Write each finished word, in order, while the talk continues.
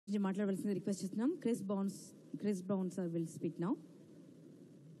మాట్లాడవలసింది request చేస్తున్నాం. Chris brown sir will speak now.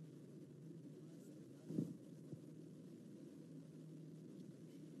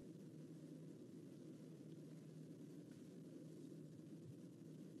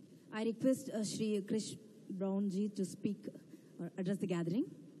 I request Shri Chris Brown ji to speak or address the gathering.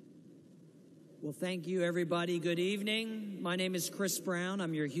 Well, thank you, everybody. Good evening. My name is Chris Brown.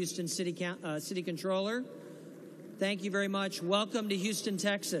 I'm your Houston City Controller. Thank you very much. Welcome to Houston,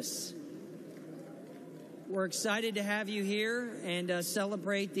 Texas. We're excited to have you here and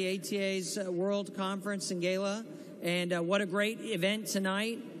celebrate the ATA's World Conference and Gala. And what a great event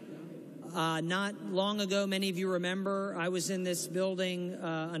tonight. Not long ago, many of you remember, I was in this building,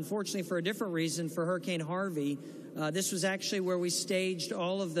 unfortunately for a different reason, for Hurricane Harvey. This was actually where we staged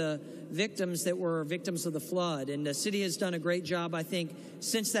all of the victims that were victims of the flood. And the city has done a great job, I think,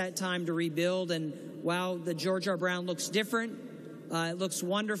 since that time to rebuild. And wow, the George R. Brown looks different. It looks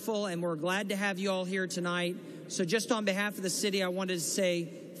wonderful, and we're glad to have you all here tonight. So just on behalf of the city, I wanted to say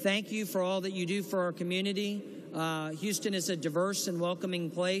thank you for all that you do for our community. Houston is a diverse and welcoming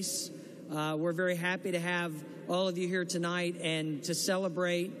place. We're very happy to have all of you here tonight and to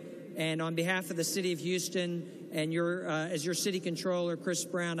celebrate. And on behalf of the city of Houston and as your city controller, Chris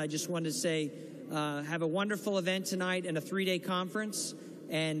Brown, I just wanted to say have a wonderful event tonight and a 3-day conference.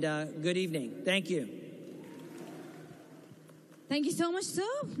 And good evening. Thank you. Thank you so much,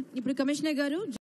 sir. ఇప్పుడు commissioner గారు